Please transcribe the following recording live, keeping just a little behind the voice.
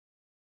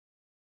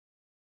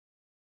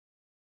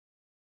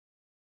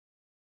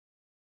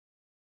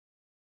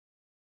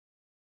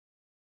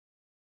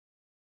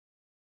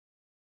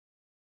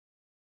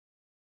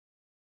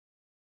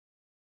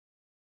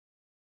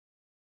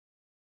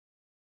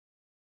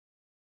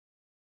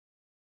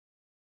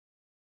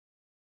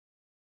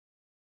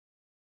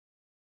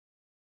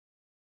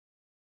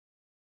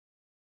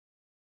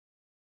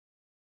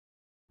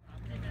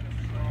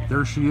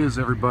There she is,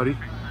 everybody,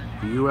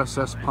 the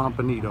USS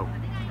Pampanito.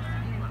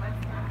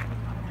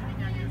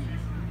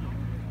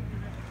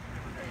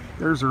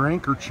 There's her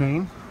anchor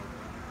chain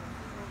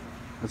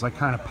as I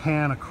kind of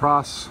pan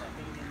across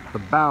the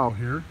bow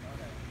here.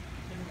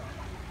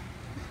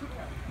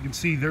 You can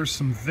see there's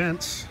some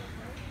vents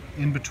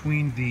in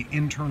between the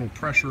internal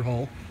pressure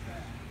hull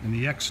and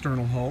the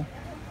external hull.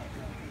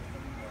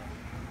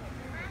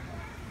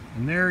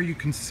 And there you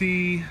can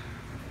see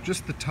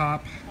just the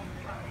top.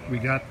 We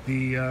got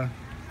the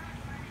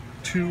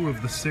 2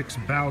 of the 6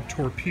 bow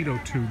torpedo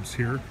tubes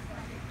here,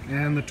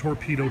 and the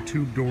torpedo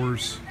tube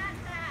doors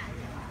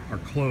are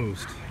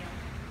closed.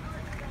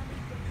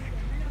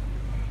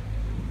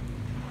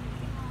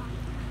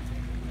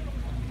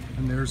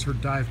 And there's her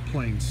dive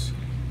planes.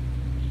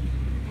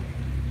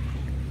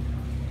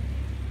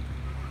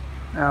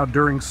 Now,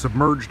 during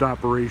submerged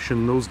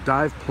operation, those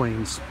dive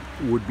planes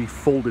would be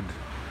folded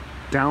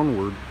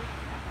downward,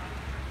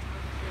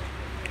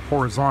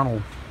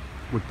 horizontal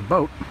with the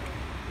boat,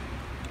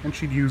 and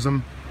she'd use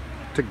them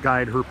to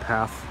guide her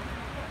path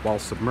while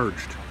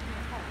submerged.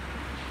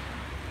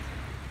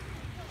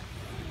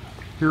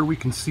 Here we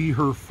can see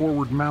her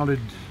forward mounted,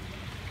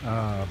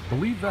 I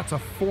believe that's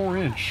a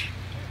 4-inch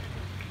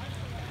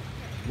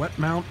wet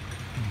mount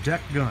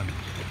deck gun.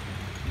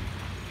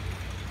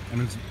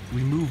 And as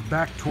we move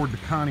back toward the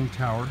conning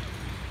tower,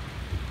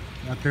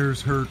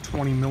 there's her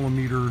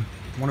 20mm,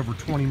 one of her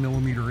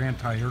 20mm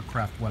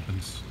anti-aircraft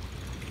weapons.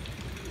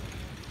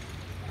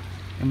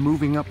 And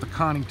moving up the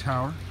conning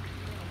tower,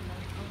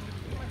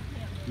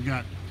 we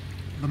got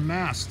the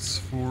masts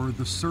for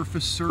the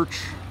surface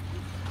search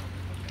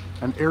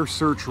and air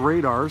search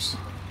radars,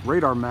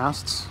 radar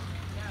masts,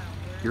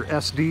 your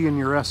SD and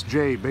your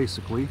SJ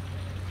basically.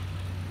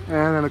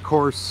 And then of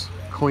course,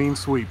 clean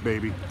sweep,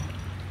 baby.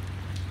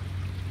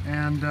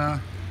 And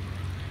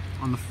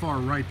on the far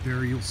right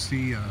there, you'll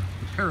see the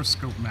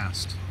periscope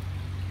mast.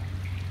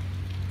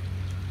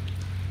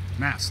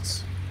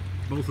 Masts,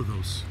 both of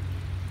those.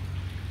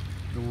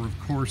 There were, of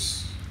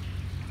course,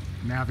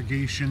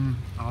 navigation,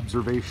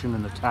 observation,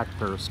 and attack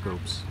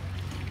periscopes.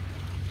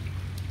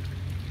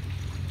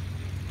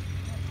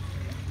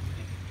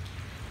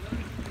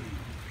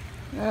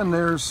 And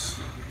there's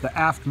the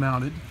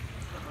aft-mounted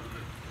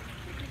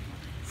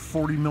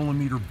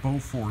 40mm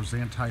Bofors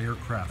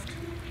anti-aircraft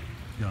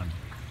gun.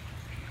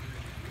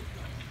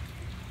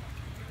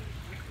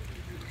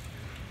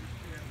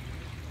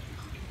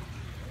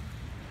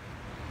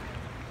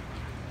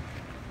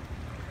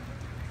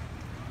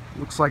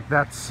 Looks like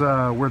that's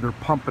where they're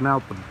pumping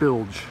out the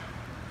bilge.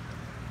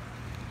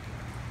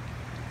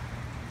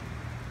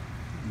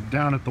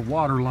 Down at the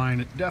water line,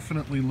 it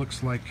definitely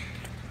looks like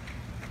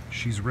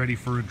she's ready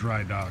for a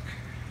dry dock.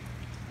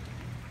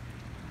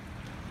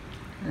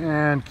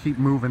 And keep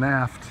moving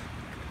aft.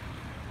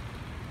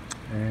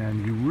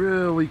 And you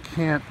really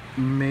can't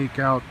make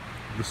out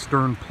the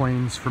stern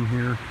planes from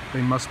here.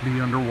 They must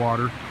be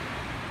underwater.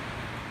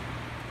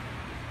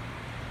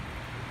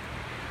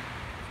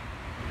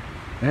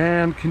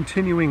 And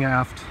continuing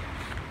aft,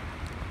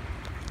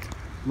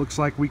 looks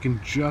like we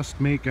can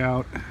just make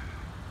out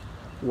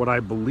what I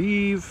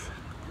believe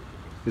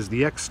is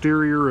the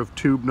exterior of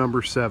tube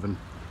number 7.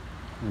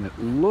 And it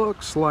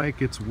looks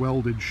like it's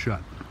welded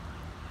shut.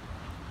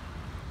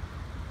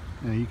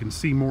 And you can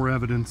see more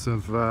evidence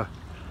of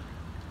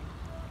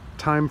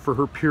time for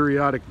her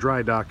periodic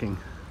dry docking.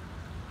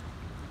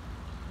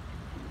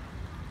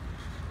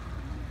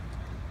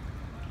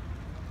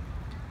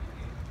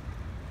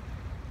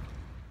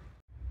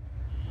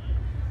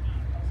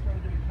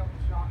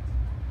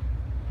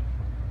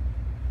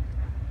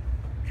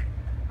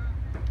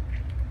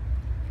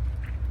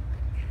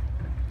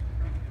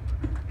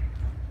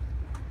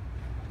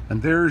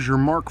 And there's your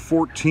Mark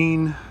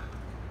 14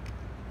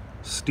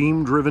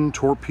 steam-driven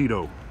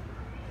torpedo.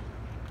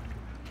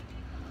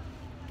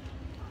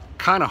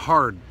 Kind of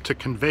hard to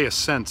convey a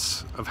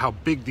sense of how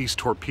big these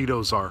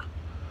torpedoes are.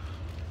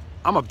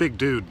 I'm a big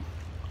dude.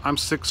 I'm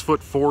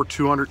 6'4",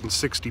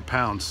 260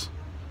 pounds.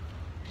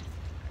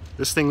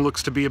 This thing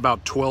looks to be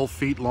about 12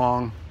 feet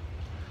long.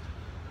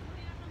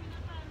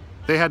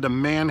 They had to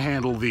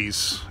manhandle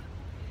these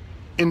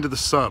into the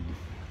sub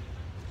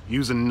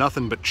using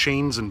nothing but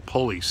chains and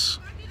pulleys.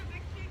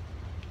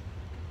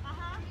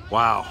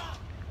 Wow.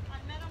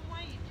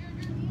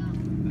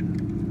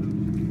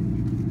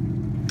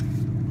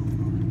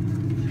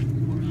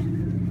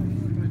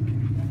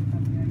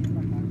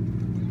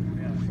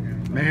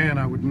 Man,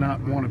 I would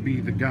not want to be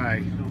the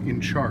guy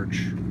in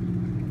charge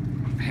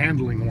of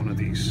handling one of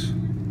these.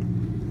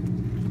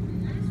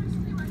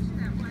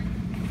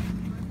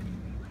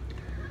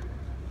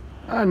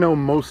 I know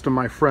most of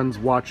my friends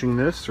watching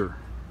this are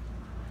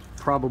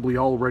probably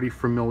already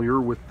familiar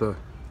with the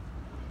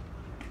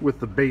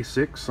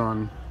basics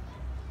on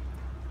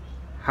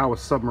how a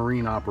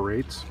submarine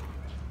operates.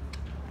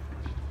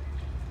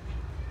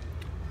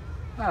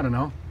 I don't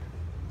know.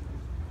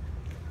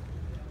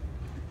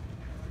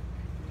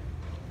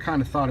 Kind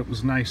of thought it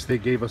was nice they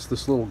gave us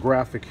this little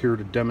graphic here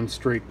to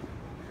demonstrate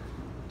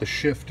the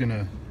shift in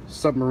a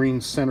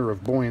submarine's center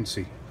of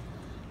buoyancy.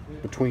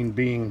 between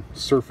being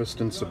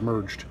surfaced and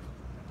submerged.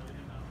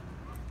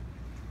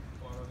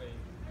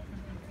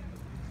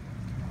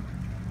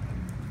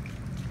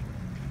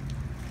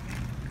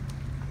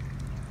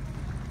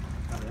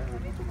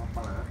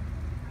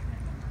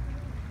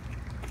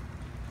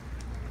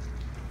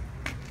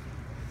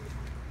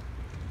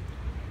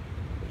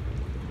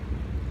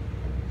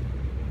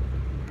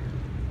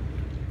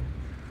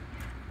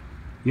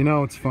 You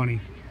know, it's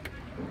funny.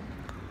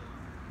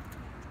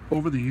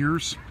 Over the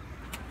years,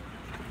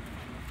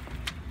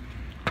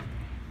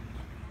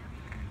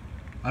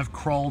 I've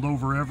crawled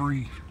over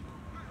every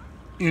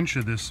inch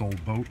of this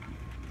old boat,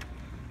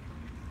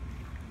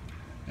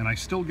 and I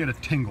still get a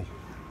tingle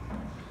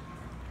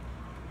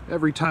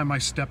every time I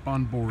step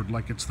on board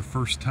like it's the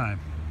first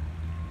time.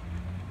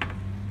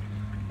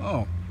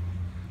 Oh,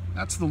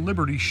 that's the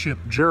Liberty ship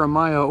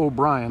Jeremiah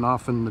O'Brien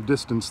off in the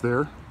distance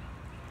there.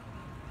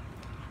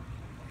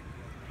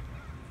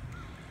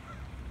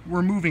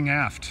 We're moving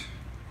aft.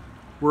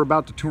 We're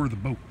about to tour the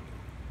boat.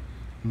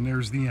 And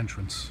there's the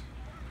entrance.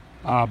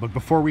 But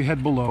before we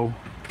head below,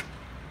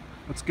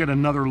 let's get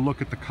another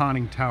look at the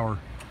conning tower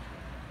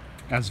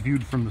as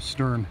viewed from the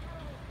stern.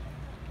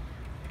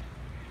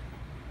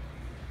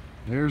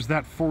 There's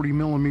that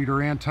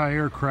 40mm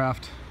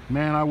anti-aircraft.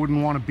 Man, I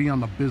wouldn't want to be on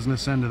the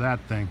business end of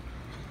that thing.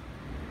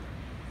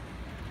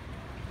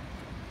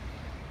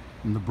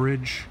 And the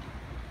bridge.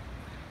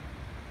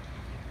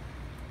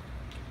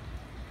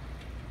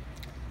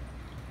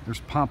 There's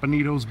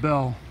Pampanito's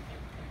bell.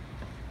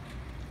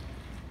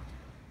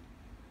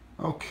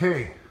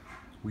 Okay,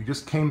 we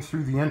just came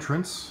through the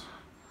entrance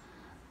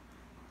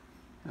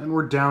and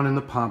we're down in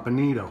the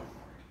Pampanito.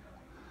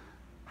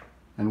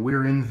 And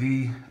we're in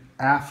the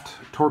aft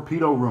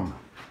torpedo room.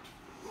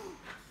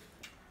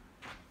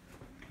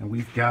 And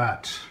we've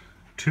got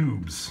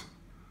tubes.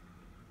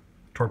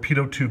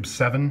 Torpedo tube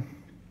 7,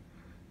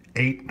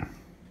 8,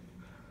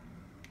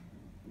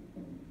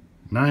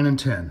 9, and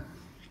 10.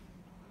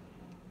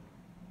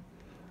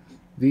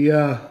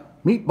 The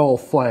meatball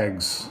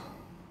flags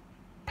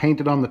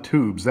painted on the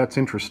tubes, that's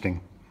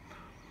interesting.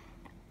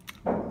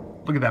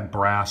 Look at that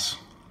brass.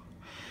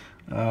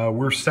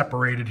 We're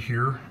separated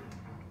here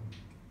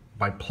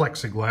by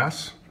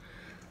plexiglass.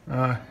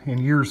 In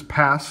years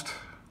past,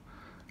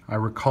 I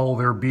recall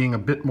there being a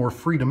bit more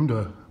freedom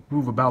to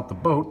move about the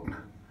boat.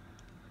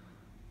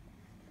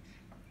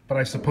 But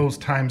I suppose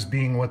times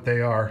being what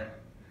they are,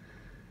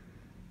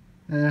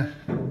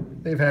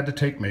 they've had to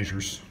take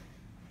measures.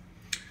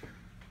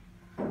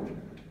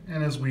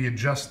 And as we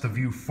adjust the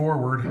view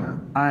forward,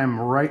 I'm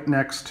right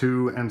next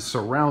to and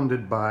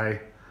surrounded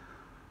by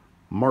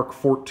Mark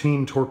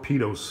 14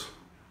 torpedoes.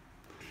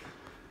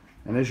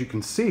 And as you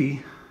can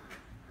see,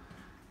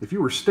 if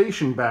you were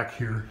stationed back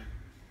here,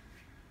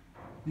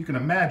 you can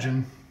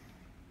imagine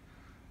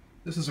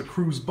this is a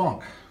crew's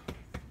bunk.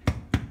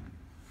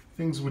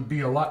 Things would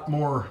be a lot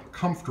more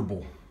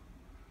comfortable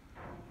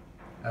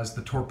as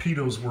the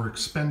torpedoes were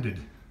expended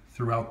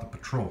throughout the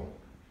patrol.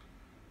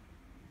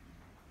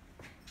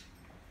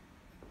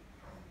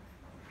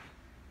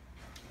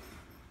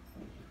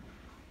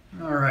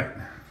 All right,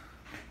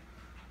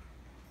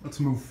 let's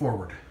move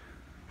forward.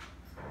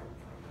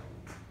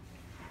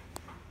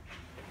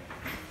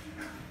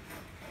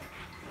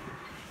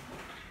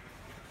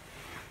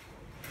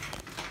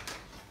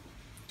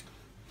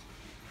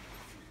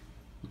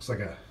 Looks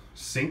like a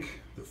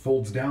sink that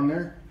folds down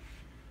there.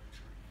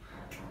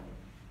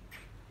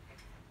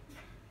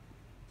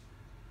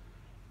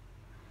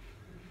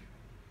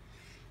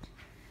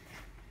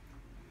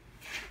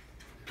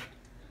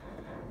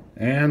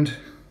 And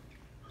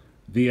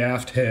the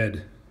aft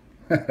head.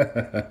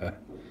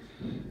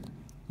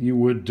 You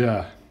would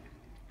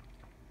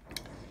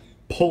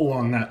pull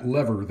on that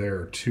lever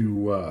there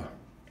to...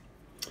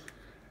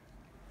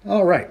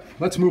 All right,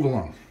 let's move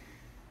along.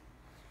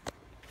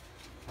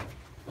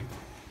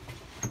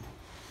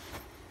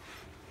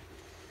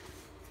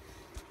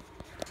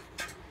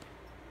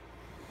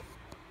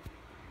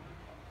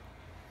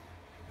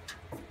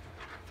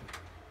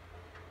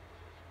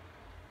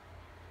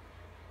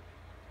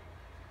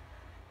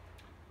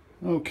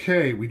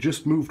 Okay, we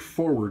just moved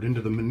forward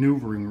into the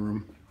maneuvering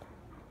room.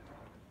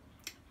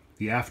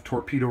 The aft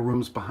torpedo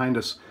room's behind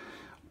us.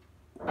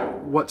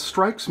 What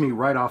strikes me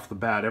right off the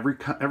bat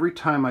every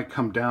time I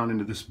come down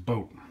into this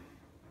boat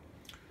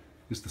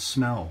is the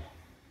smell.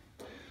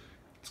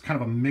 It's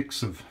kind of a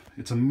mix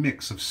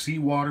of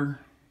seawater,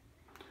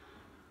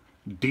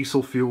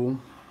 diesel fuel.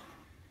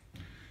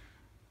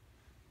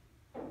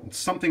 It's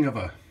something of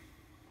a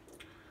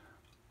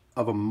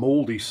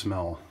moldy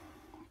smell,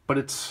 but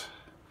it's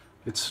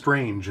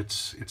strange.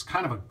 It's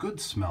kind of a good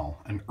smell,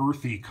 an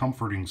earthy,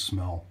 comforting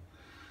smell.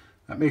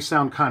 That may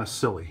sound kind of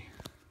silly.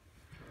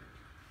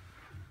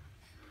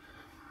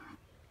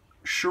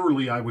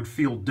 Surely I would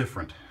feel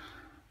different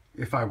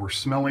if I were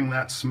smelling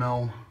that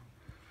smell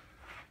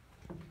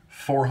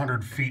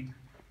 400 feet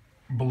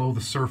below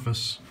the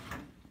surface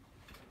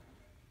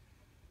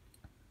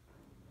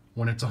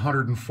when it's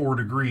 104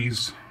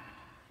 degrees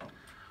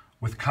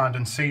with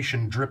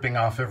condensation dripping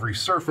off every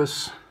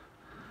surface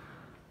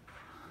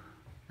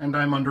and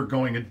I'm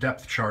undergoing a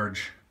depth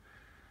charge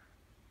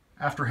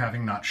after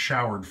having not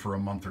showered for a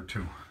month or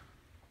two.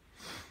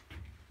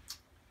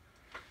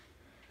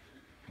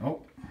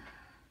 Oh,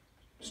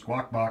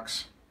 squawk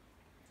box.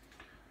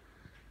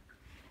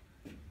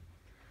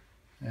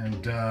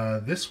 And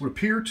this would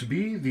appear to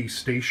be the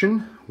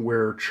station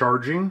where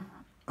charging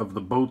of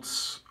the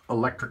boat's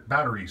electric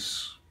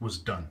batteries was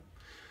done.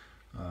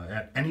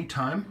 At any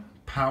time,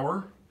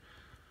 power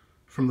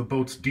from the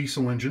boat's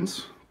diesel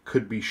engines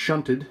could be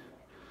shunted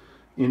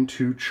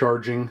into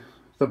charging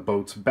the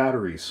boat's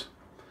batteries.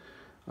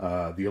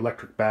 The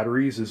electric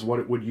batteries is what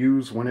it would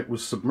use when it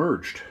was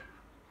submerged.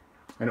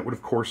 And it would,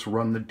 of course,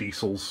 run the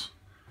diesels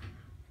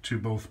to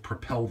both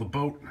propel the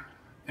boat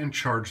and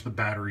charge the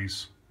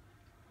batteries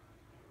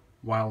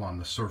while on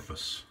the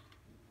surface.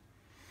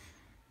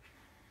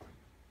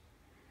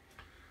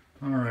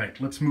 All right,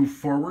 let's move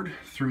forward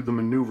through the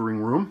maneuvering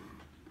room.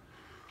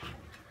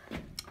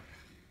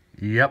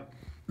 Yep,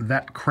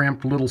 that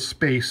cramped little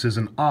space is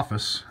an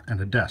office and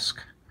a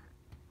desk.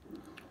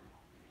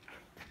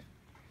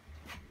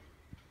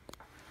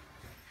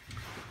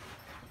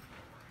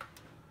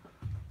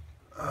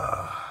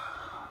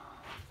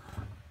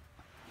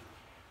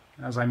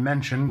 As I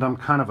mentioned, I'm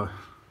kind of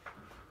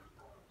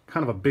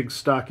a big,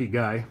 stocky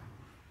guy.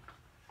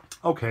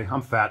 Okay,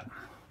 I'm fat.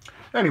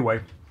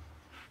 Anyway,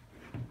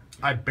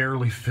 I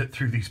barely fit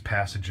through these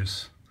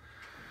passages.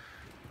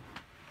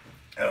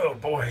 Oh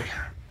boy,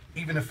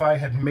 even if I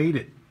had made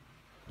it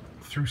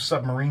through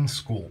submarine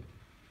school,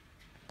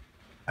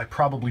 I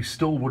probably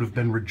still would have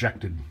been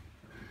rejected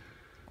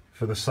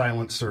for the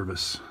silent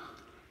service.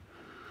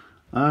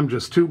 I'm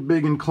just too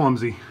big and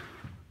clumsy.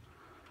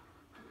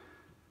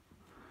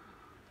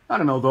 I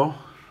don't know though.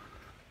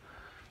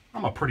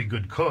 I'm a pretty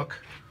good cook.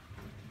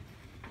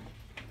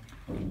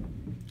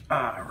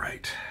 All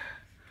right.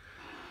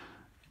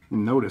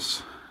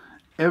 Notice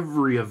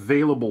every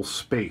available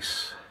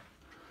space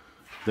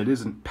that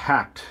isn't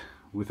packed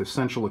with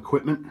essential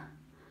equipment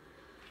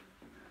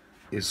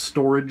is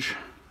storage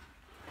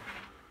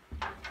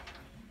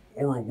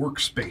or a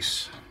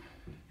workspace.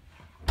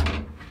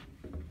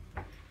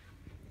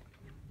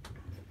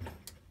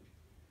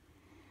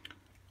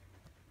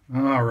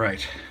 All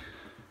right.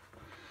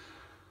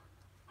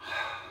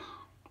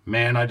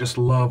 Man, I just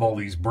love all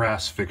these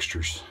brass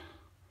fixtures.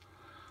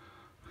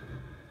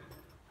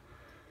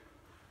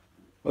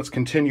 Let's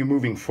continue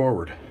moving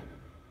forward.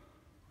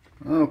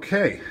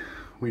 Okay,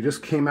 we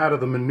just came out of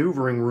the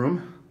maneuvering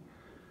room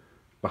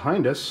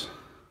behind us,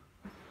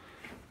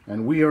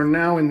 and we are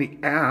now in the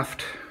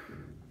aft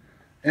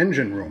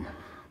engine room.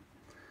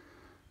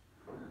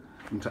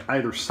 And to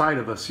either side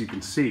of us, you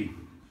can see,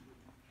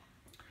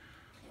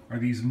 are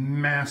these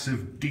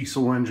massive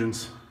diesel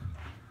engines.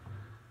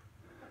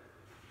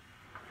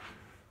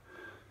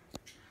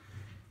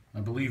 I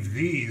believe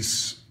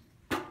these,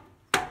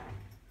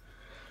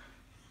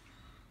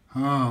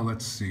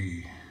 let's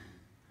see.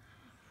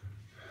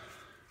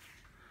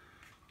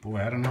 Boy,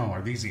 I don't know,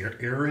 are these the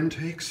air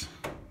intakes?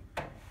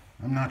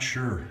 I'm not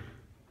sure.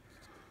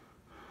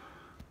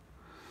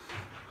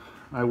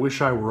 I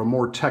wish I were a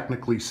more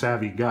technically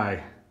savvy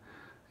guy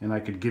and I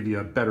could give you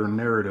a better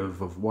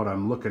narrative of what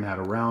I'm looking at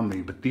around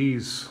me, but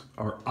these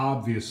are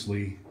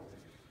obviously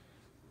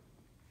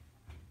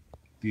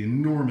the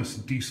enormous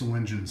diesel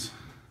engines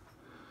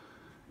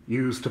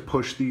used to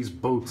push these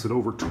boats at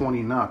over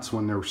 20 knots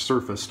when they're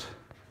surfaced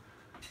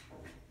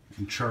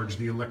and charge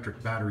the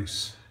electric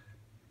batteries.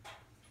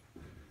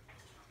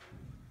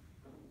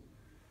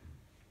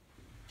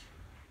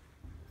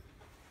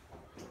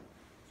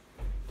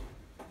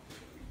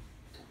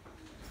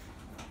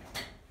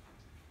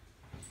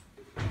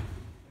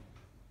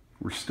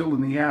 We're still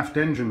in the aft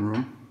engine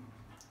room,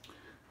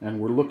 and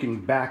we're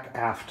looking back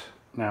aft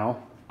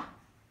now.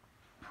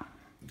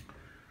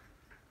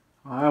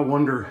 I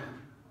wonder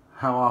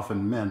how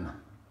often men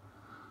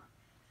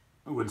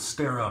would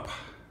stare up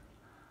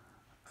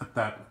at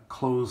that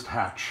closed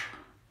hatch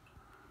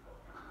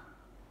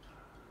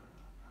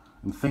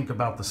and think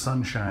about the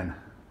sunshine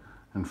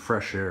and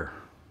fresh air.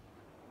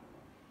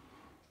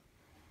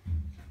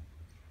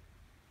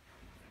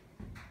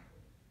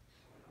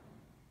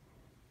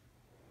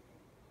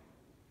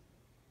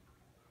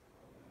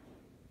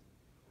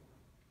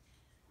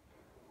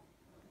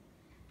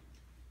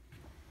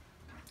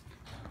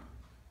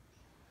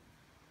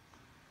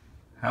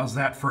 How's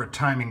that for a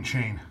timing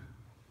chain?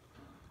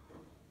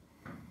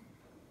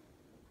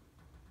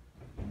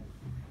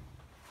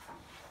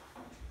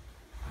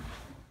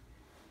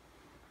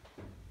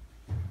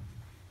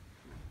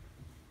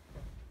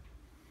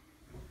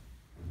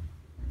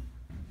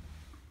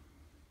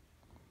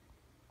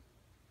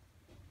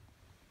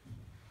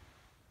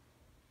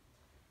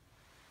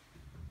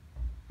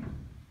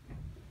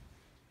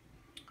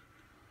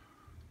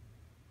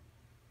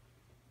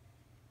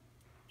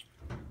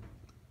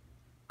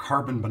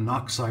 Carbon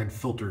monoxide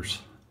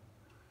filters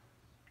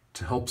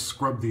to help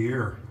scrub the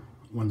air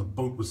when the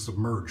boat was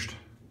submerged,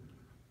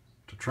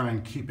 to try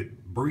and keep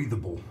it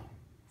breathable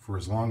for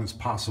as long as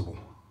possible.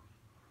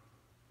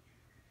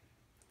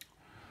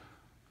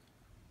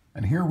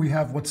 And here we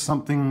have what's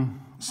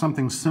something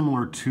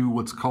similar to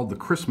what's called the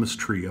Christmas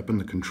tree up in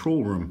the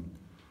control room.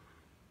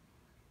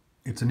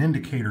 It's an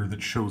indicator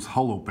that shows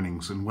hull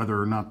openings and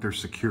whether or not they're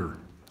secure.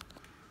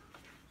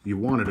 You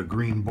wanted a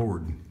green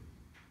board.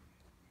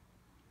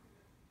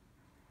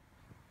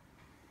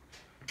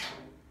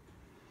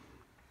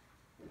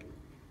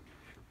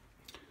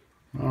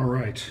 All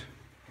right,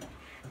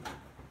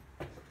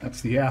 that's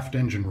the aft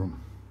engine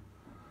room.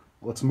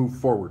 Let's move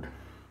forward.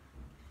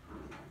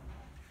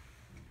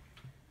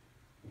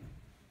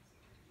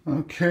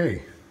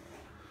 Okay,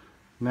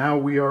 now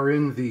we are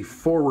in the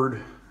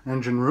forward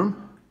engine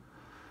room,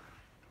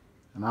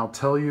 and I'll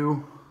tell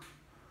you,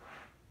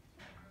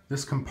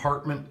 this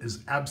compartment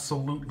is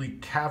absolutely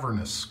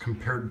cavernous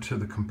compared to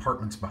the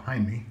compartments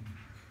behind me.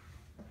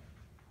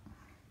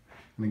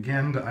 And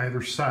again, to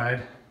either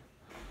side,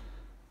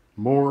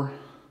 more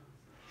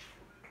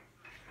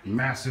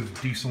massive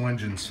diesel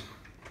engines.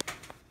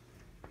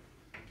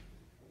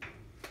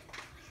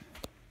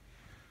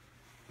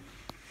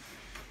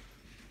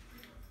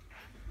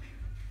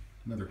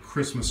 Another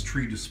Christmas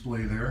tree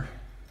display there.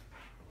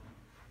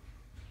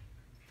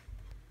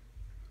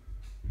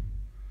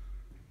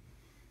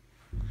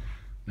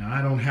 Now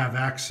I don't have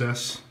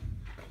access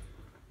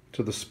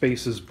to the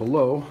spaces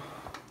below.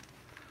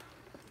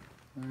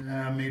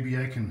 Maybe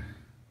I can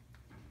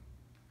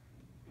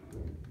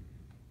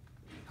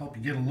help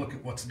you get a look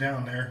at what's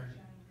down there.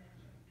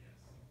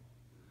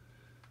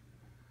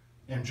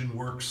 Engine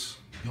works,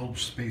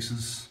 bilge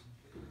spaces,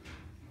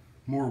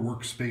 more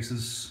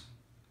workspaces.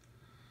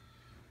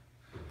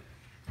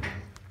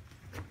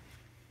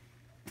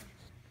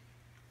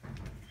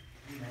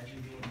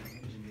 Imagine being an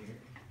engineer.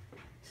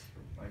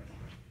 Like,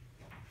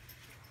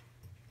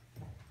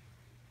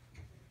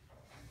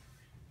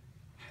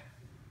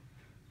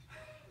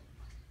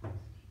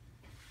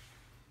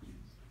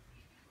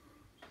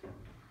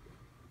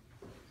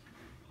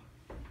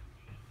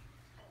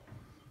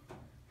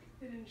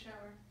 They didn't shower.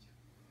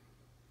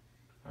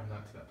 I'm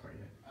not to that part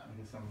yet. I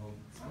guess I'm old.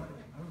 I don't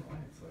know why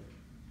it's like.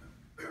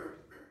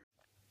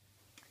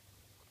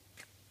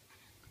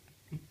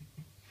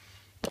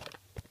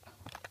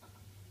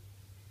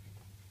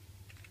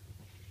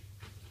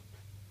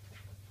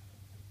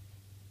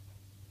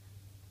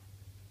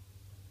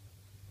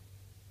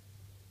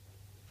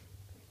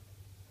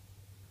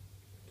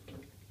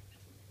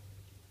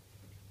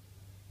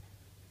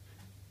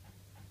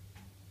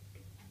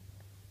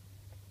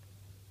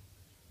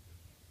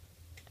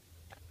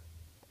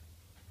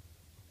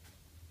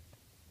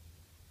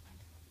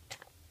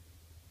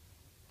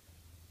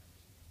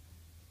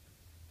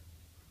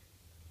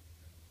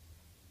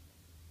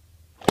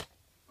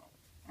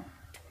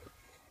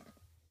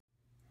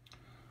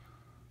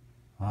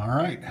 All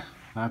right,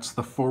 that's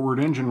the forward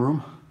engine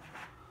room.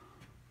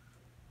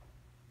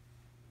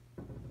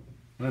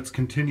 Let's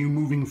continue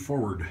moving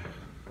forward.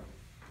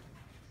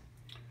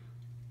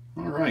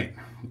 All right,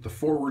 with the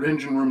forward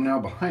engine room now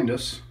behind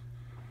us,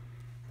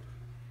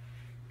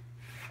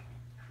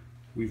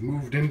 we've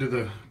moved into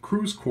the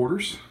crew's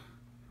quarters.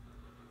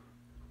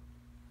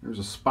 There's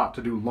a spot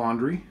to do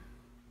laundry,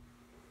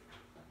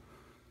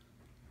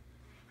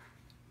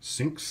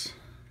 sinks,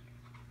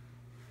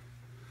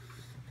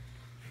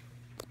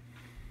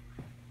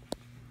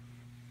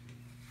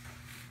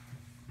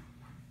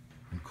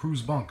 and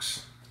crew's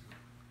bunks.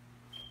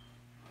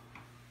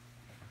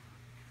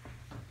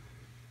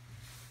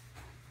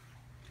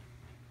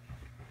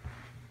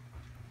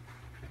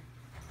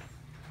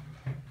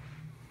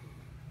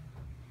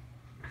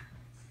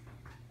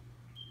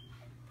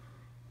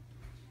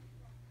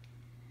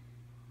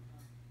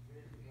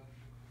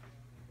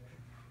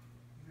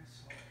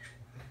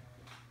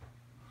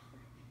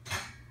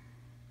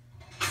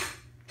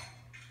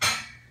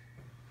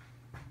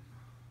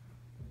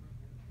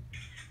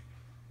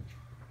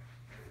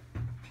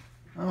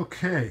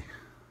 Okay,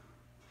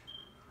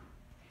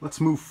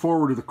 let's move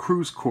forward to the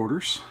crew's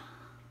quarters.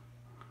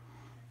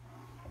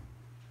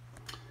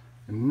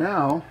 And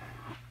now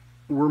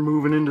we're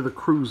moving into the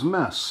crew's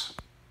mess.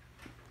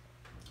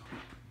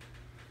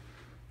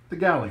 The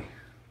galley.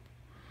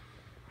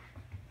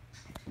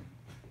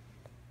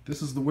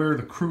 This is where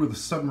the crew of the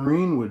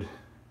submarine would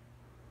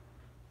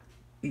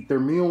eat their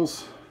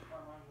meals,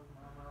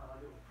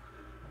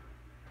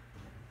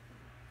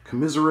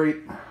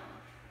 commiserate.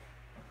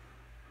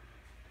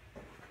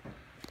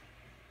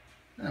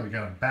 Now we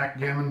got a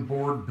backgammon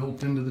board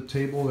built into the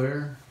table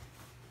there.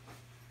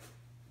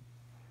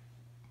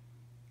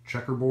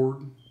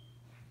 Checkerboard.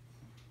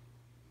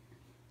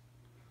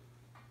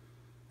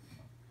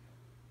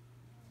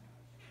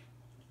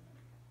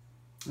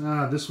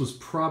 This was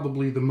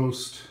probably the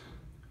most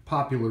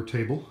popular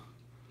table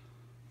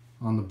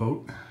on the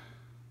boat.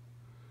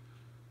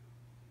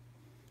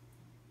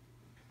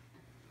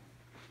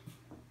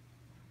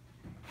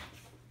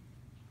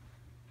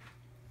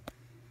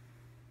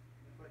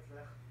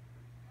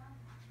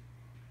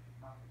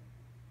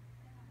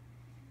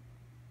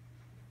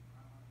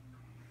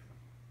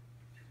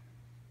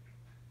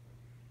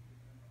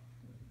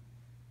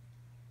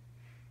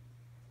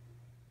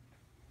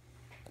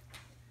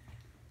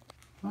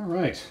 All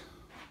right.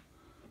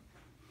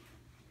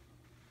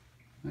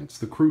 That's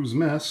the crew's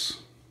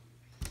mess.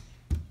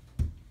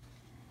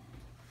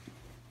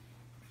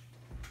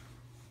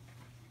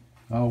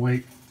 Oh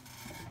wait,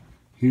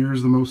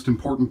 here's the most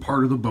important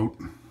part of the boat.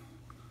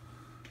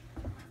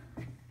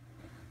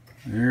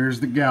 There's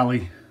the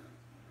galley.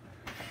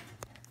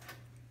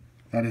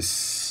 That is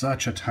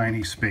such a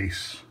tiny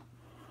space.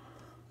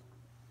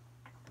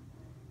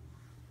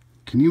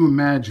 Can you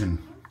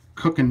imagine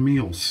cooking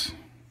meals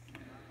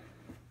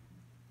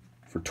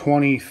for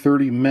 20,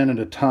 30 men at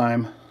a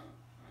time?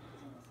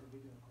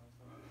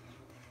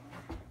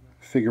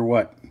 Figure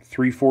what,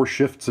 3-4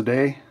 shifts a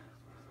day?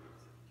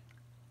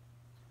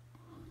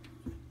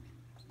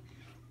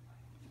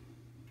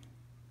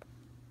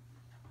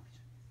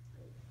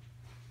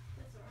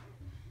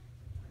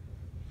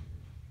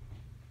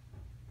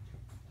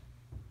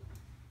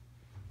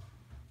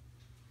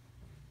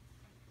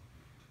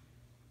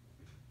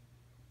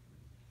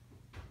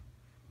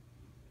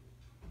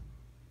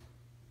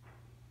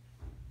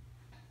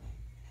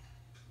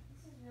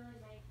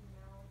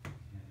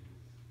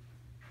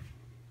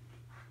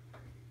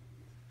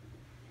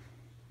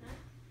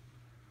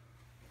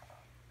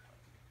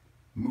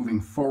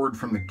 Moving forward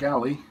from the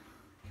galley,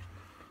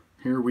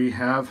 here we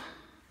have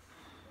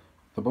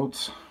the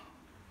boat's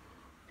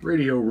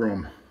radio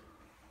room.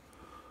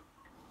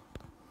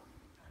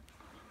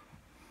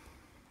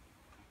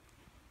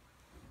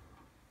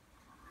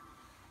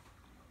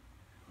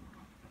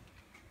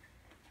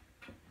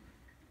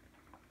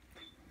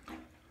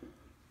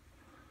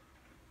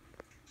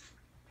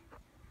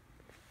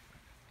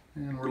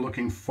 And we're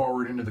looking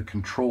forward into the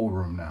control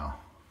room now.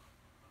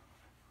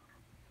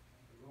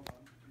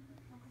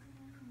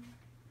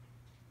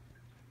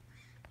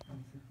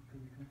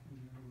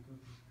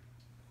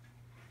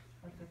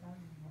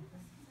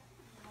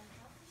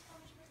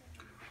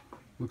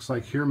 Looks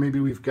like here maybe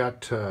we've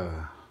got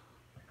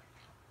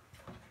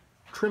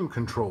trim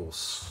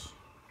controls.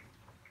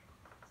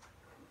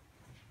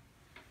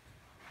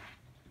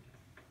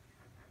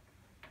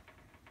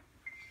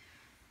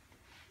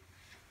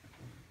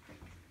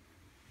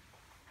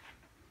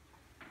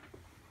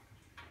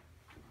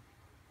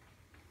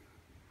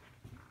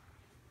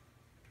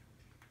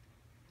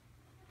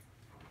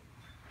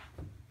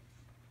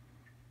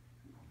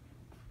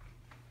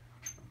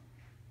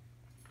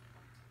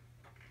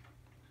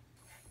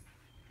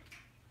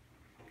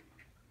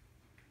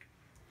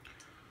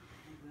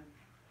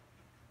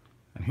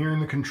 And here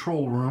in the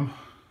control room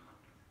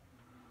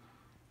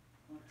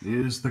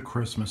is the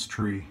Christmas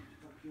tree.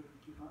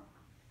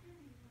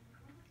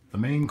 The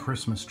main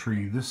Christmas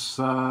tree. This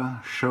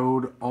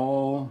showed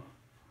all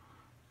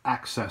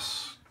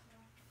access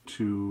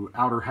to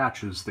outer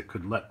hatches that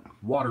could let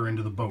water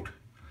into the boat.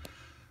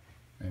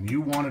 And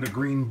you wanted a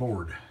green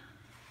board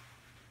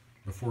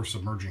before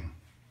submerging.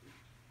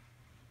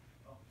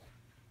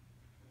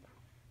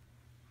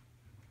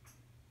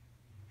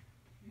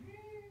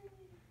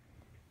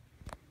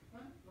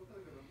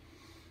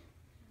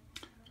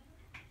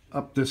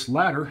 Up this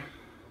ladder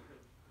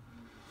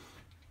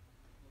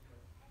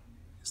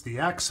is the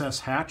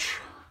access hatch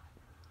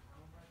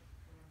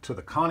to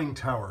the conning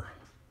tower,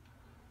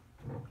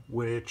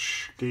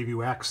 which gave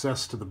you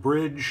access to the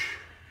bridge,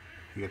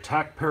 the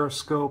attack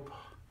periscope.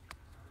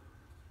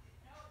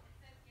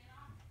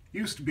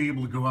 Used to be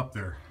able to go up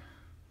there,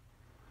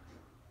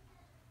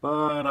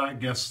 but I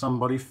guess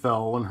somebody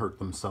fell and hurt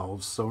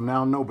themselves, so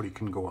now nobody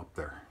can go up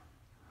there.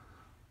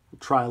 We'll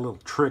try a little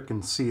trick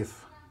and see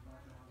if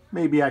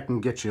maybe I can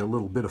get you a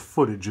little bit of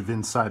footage of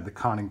inside the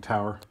conning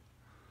tower.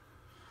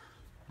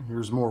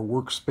 Here's more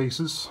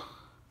workspaces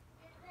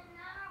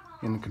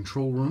in the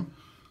control room.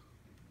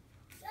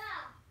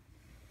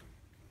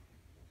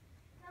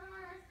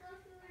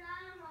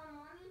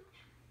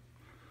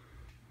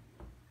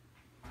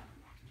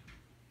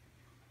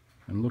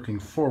 And looking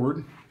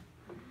forward,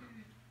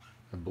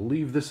 I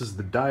believe this is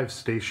the dive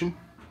station,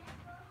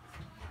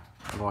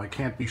 although I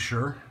can't be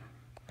sure.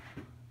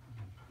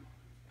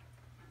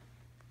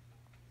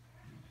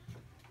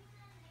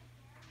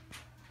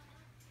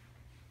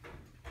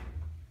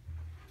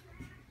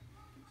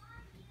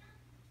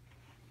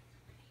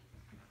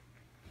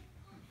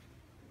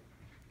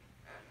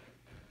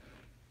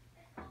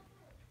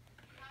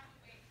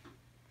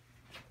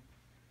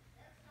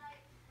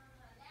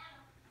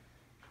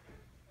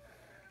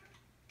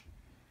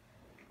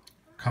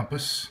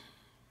 Compass.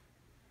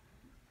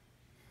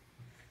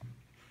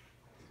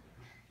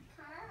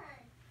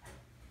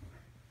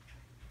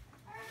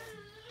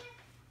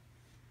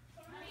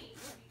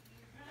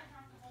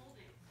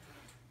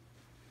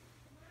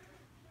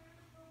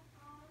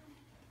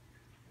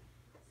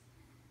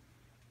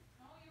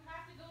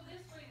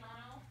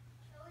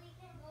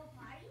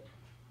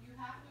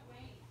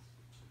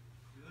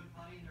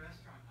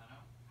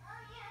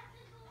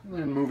 And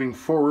then moving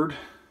forward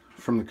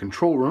from the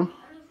control room,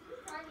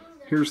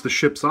 here's the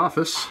ship's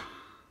office.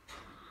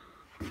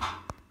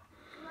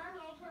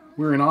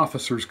 We're in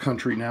officers'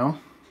 country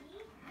now.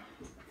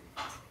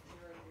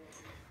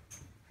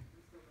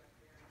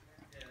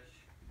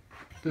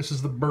 This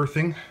is the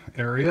berthing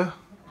area.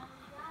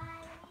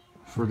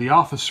 for the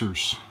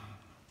officers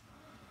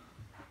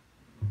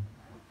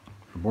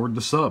aboard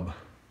the sub.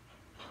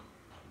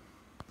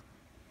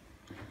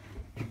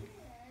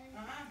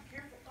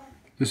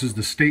 This is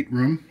the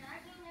stateroom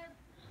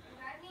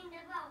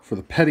for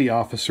the petty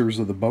officers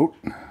of the boat.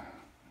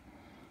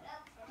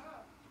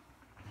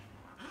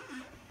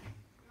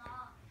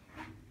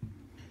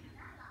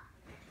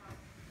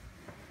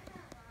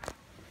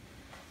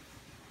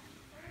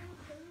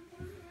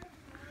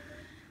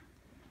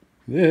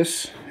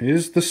 This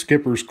is the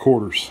skipper's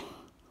quarters.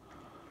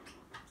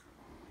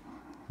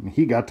 And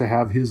he got to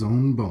have his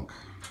own bunk.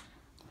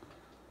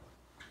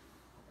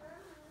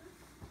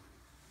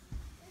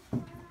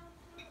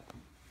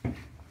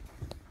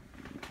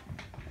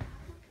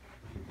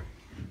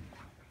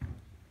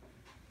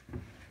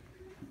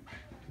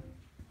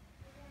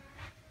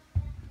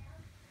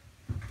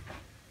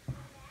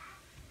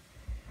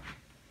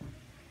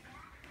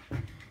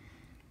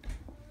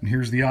 And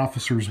here's the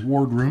officers'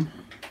 wardroom.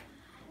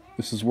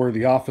 This is where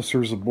the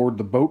officers aboard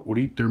the boat would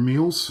eat their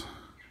meals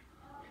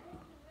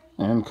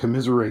and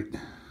commiserate.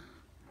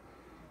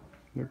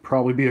 There'd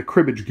probably be a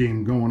cribbage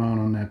game going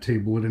on that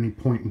table at any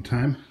point in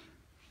time.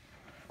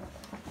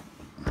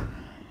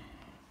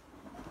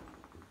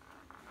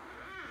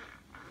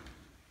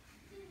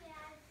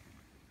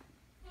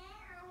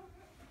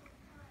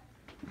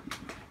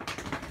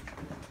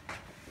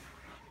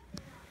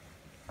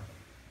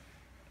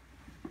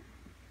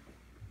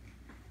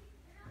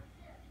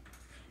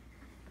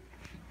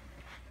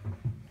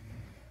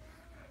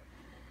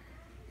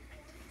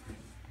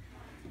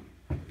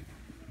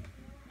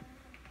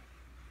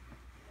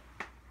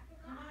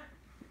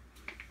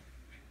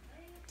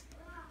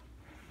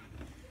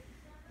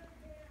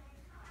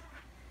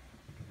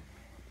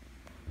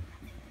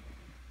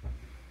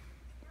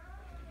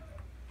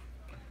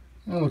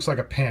 It looks like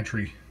a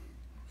pantry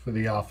for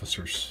the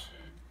officers.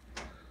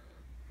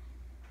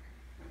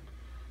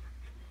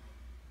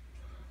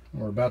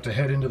 We're about to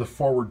head into the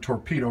forward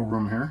torpedo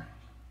room here.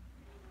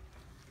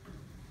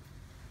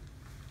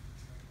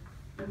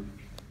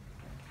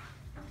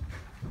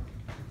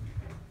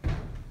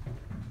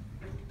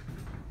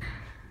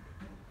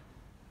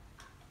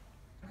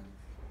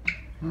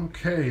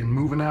 Okay, and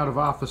moving out of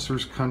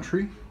officers'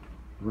 country,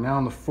 we're now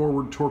in the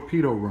forward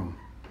torpedo room.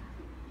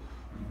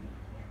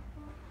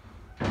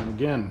 And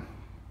again,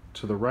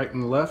 to the right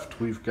and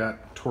left, we've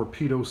got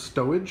torpedo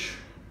stowage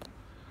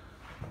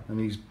and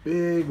these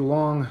big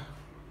long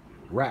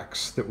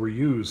racks that were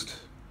used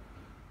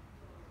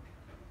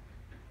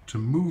to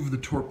move the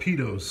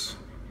torpedoes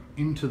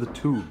into the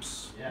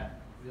tubes. Yeah.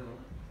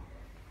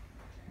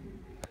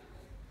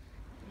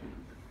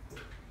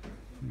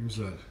 Here's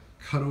a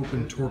cut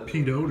open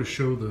torpedo to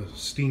show the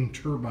steam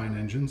turbine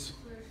engines.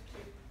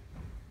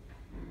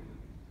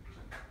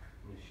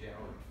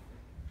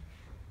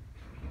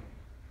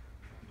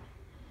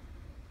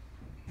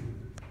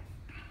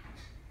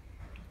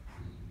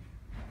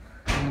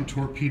 And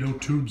torpedo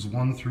tubes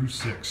 1 through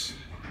 6.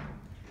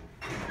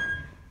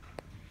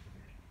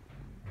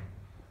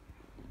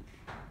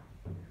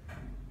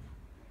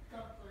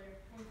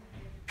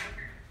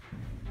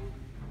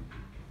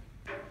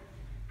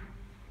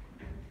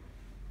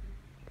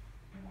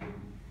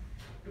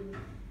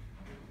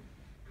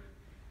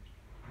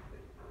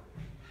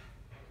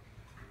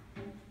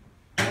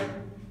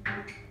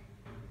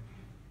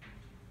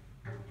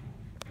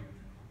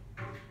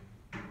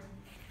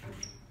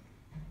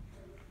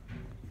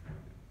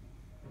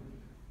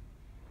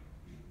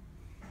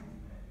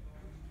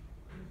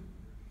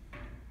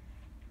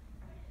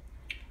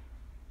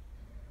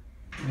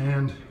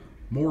 And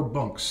more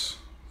bunks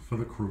for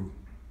the crew.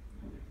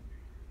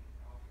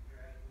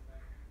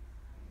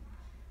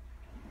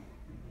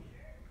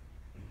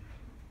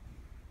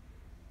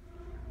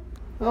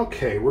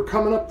 Okay, we're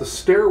coming up the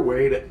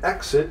stairway to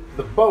exit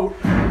the boat.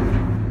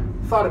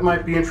 Thought it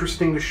might be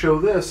interesting to show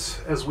this.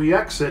 As we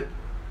exit,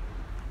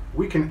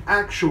 we can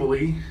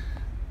actually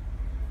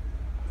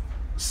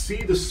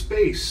see the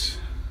space.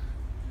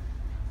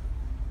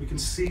 We can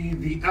see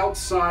the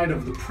outside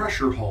of the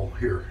pressure hull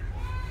here.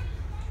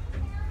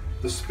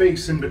 The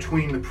space in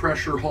between the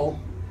pressure hull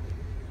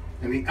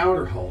and the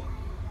outer hull.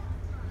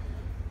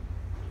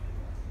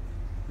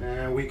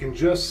 And we can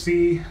just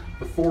see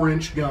the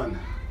 4-inch gun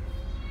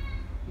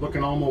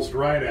looking almost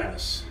right at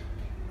us.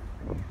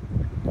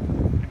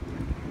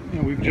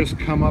 And we've just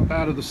come up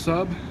out of the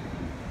sub.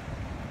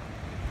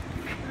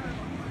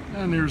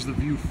 And there's the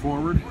view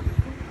forward.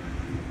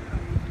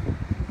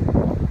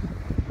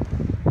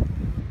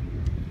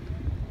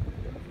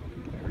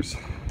 There's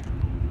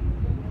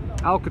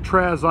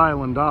Alcatraz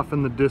Island off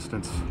in the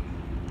distance.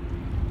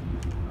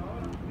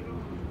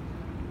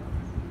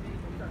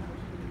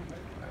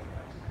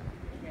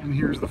 And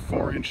here's the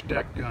 4-inch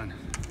deck gun.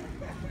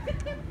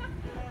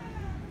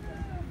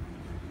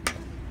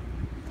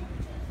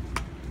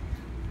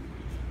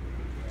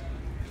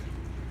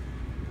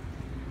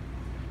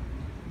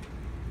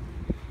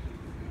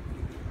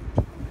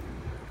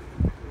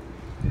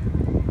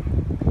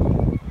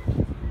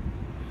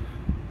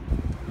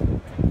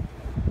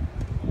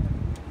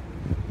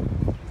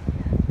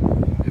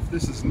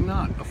 This is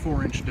not a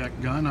 4-inch deck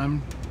gun.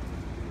 I'm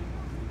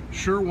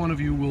sure one of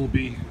you will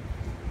be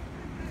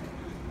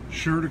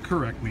sure to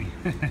correct me.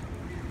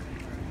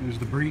 There's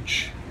the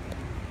breech.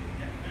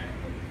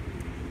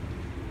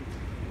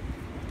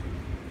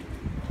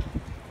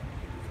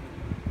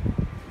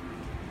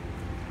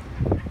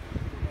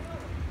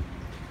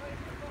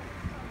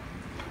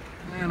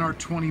 And our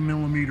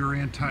 20mm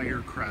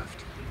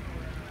anti-aircraft.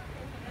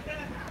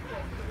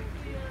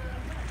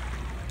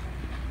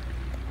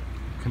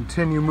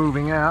 Continue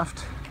moving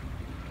aft.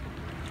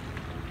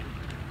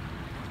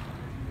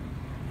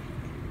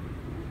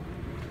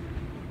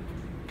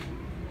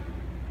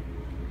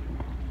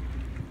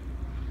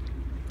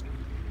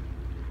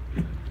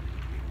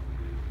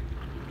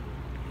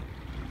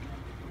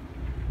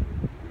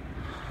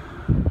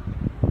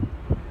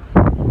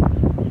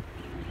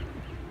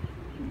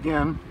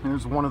 Again,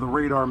 here's one of the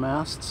radar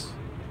masts.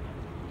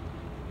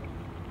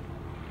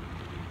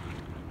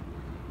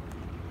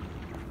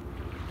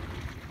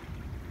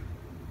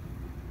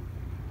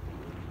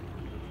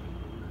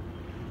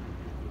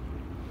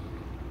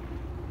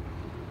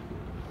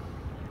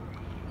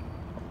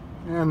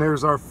 And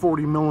there's our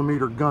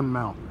 40mm gun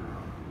mount.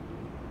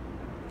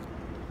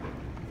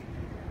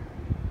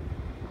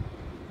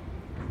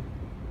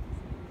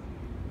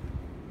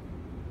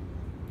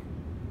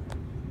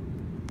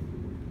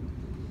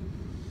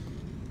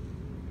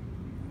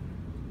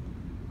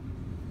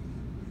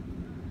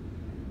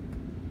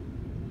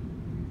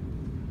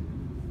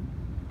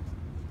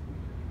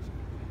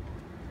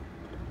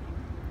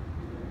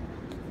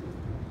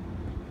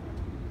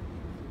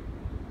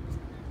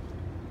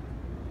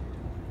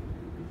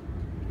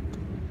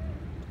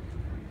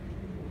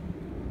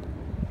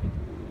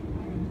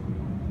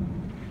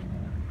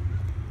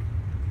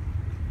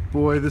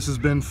 Boy, this has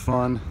been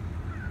fun.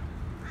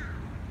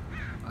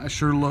 I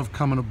sure love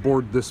coming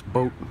aboard this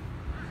boat.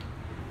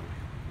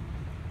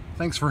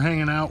 Thanks for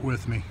hanging out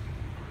with me.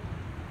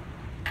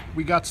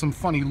 We got some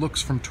funny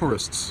looks from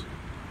tourists.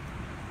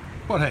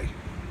 But hey,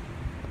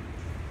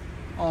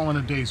 all in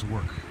a day's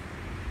work.